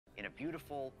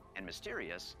beautiful and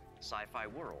mysterious sci-fi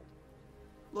world.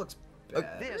 Looks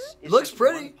This is looks just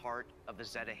pretty. one part of the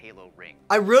Zeta Halo ring.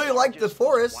 I really like the Largest,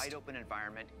 forest. wide open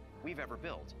environment we've ever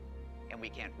built, and we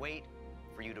can't wait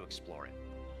for you to explore it.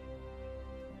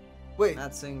 Wait,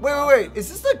 Not seeing wait. Is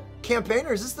this the campaign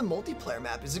or is this the multiplayer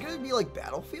map? Is it gonna be like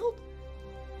Battlefield?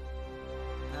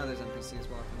 Now there's NPCs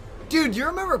walking. Dude, do you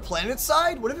remember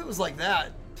PlanetSide? What if it was like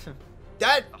that?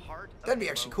 That'd The heart of be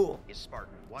Halo actually cool. Is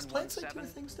Spartan Is PlanetSide 2 a 117,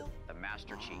 thing still? the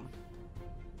Master Chief.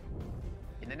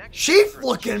 In the next Chief chapter of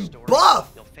looking Chief's story,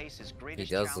 buff. you'll face his He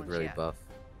greatest does look challenge really yet. buff.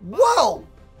 Whoa!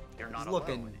 You're not He's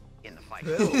looking alone in the fight.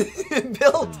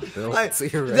 Built. Built, so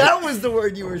you're right. That was the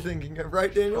word you were thinking of, right,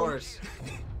 Of Daniel? course.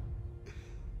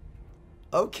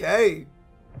 Okay.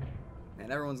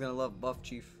 Man, everyone's gonna love Buff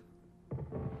Chief.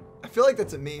 I feel like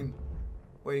that's a meme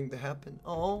waiting to happen.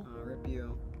 Oh. Rip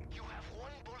you. You have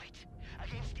one bullet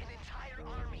against an entire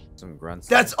army. Some grunts.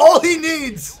 That's all he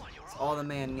needs! That's all the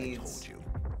man I needs. told you.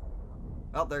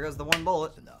 Oh, there goes the one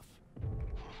bullet. Enough.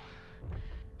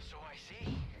 So I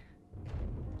see.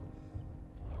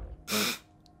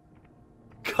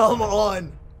 Come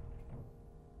on.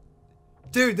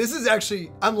 Dude, this is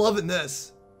actually, I'm loving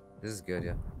this. This is good,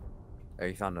 yeah. Oh,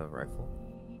 you found a rifle?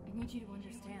 I need you to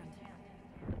understand.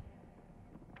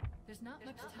 There's not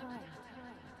much time.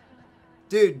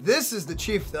 Dude, this is the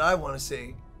Chief that I want to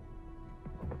see.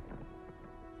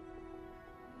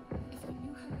 If you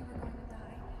knew how you were going to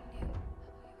die, you knew how you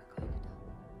were going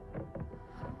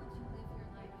to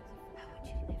die. How would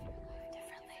you live your life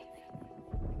differently?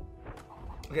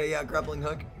 Okay, yeah, grappling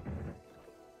hook.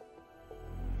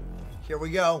 Here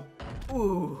we go.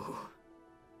 Ooh.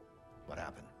 What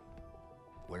happened?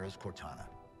 Where is Cortana?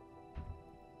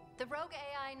 The rogue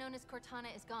AI known as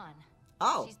Cortana is gone.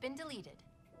 Oh. She's been deleted.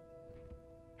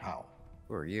 How?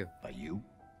 Who are you? By you?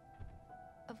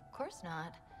 Of course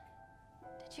not.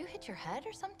 Did you hit your head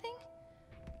or something?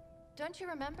 Don't you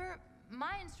remember?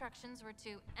 My instructions were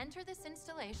to enter this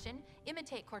installation,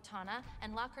 imitate Cortana,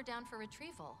 and lock her down for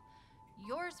retrieval.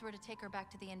 Yours were to take her back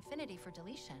to the Infinity for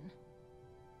deletion.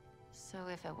 So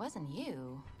if it wasn't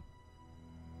you...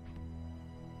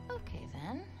 Okay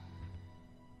then.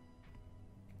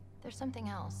 There's something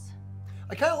else.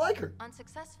 I kind of like her. On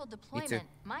successful too. deployment,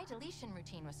 my deletion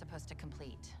routine was supposed to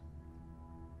complete.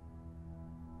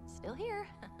 Still here.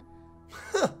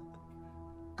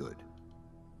 Good.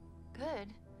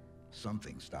 Good.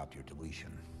 Something stopped your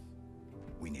deletion.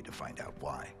 We need to find out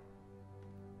why.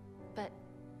 But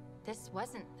this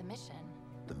wasn't the mission.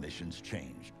 The mission's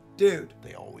changed. Dude.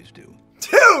 They always do.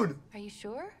 Dude! Are you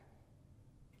sure?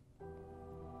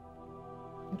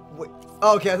 Wait.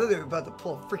 Oh, okay, I thought they were about to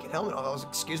pull a freaking helmet off. I was,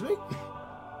 excuse me?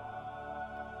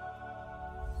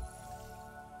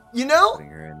 You know,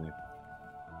 Finger in there.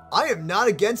 I am not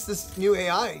against this new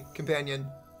AI companion.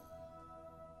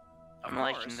 Of I'm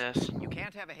liking course, this. You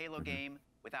can't have a Halo game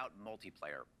without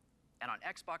multiplayer. And on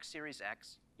Xbox Series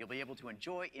X, you'll be able to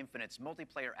enjoy Infinite's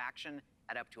multiplayer action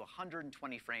at up to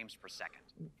 120 frames per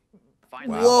second.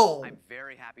 Finally, Whoa. I'm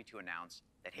very happy to announce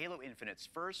that Halo Infinite's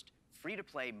first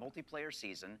free-to-play multiplayer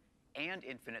season and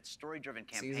Infinite's story-driven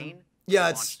campaign Yeah, will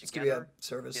it's launch gonna be a together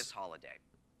service. this holiday.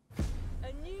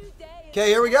 A new day. Okay,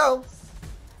 here we go.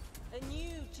 A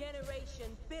new generation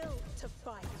built to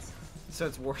fight. So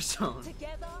it's Warzone.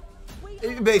 Together, we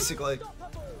are Basically.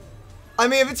 unstoppable. I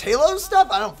mean, if it's Halo stuff,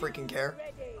 I don't freaking care.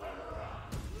 Ready.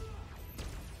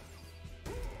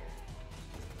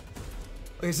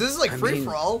 Okay, so this is like I free mean,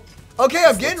 for all. Okay,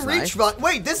 I'm this getting looks reach. nice.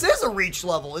 Wait, this is a reach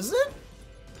level, isn't it?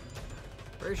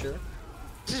 Pretty sure.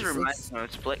 This reminds me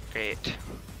of Split Crate.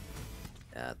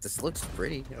 This looks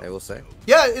pretty, I will say.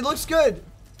 Yeah, it looks good.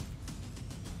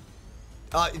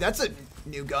 That's a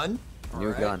new gun. New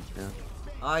Alright. gun, yeah.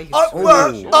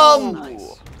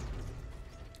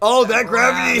 Oh, that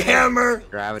gravity hammer.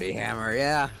 Gravity hammer,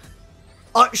 yeah.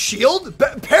 Shield?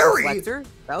 Parry. Reflector?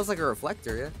 That was like a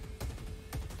reflector, yeah.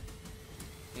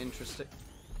 Interesting.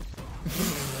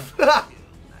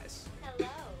 Nice. Hello,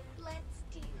 let's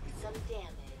do some damage.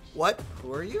 What?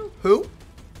 Who are you? Who?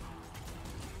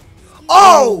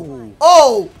 Oh!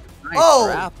 Oh! Nice Oh!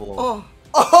 grapple. Oh!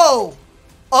 Oh!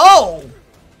 Oh!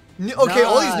 Okay,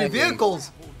 all these new Nice.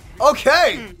 vehicles.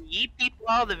 Okay. You people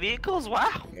all the vehicles?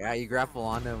 Wow. Yeah, you grapple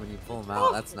on them and you pull them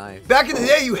out. That's nice. Back in the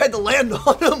day, you had to land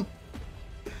on them.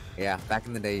 Yeah, back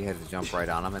in the day, you had to jump right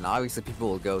on them, and obviously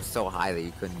people would go so high that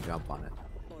you couldn't jump on it.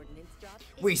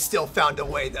 We still found a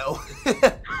way, though.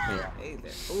 Yeah. Hey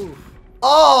there. Ooh.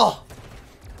 Oh!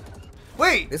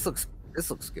 Wait. This looks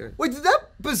good. Wait, did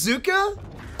that bazooka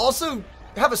also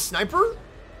have a sniper?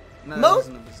 No, Mo? that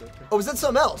wasn't a bazooka. Or was that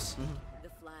something else? The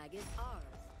flag is ours.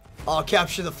 Oh,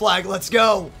 capture the flag. Let's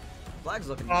go. Flag's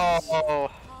looking nice. Oh.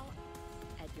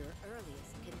 At your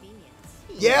earliest convenience.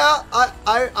 Yeah,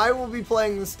 I will be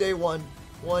playing this day one.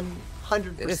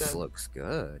 100%. This looks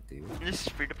good, dude. This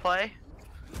is free to play.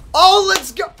 Oh,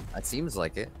 let's go! That seems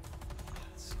like it.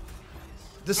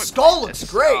 The skull looks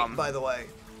great, by the way.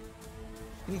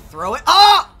 Can you throw it?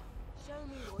 Ah!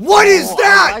 What is Oh,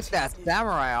 that? I like that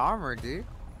samurai armor, dude.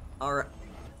 Alright.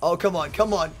 Oh, come on,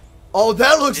 come on. Oh,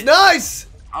 that looks nice!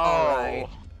 Oh.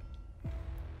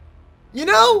 You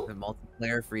know? The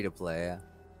multiplayer free to play. Yeah.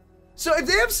 So if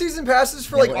they have season passes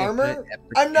for like Halo armor, Infinite,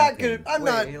 Epic I'm not campaign. gonna. I'm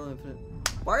Wait, not. Halo Infinite.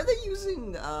 Why are they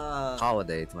using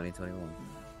Holiday 2021.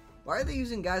 Why are they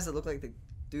using guys that look like the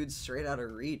dudes straight out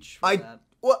of Reach for that?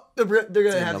 What? They're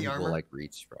gonna Some have the people armor. like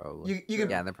Reach, probably. You can.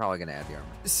 Yeah, and they're probably gonna add the armor.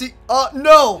 See.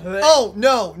 No. Oh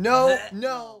no. No.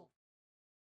 No.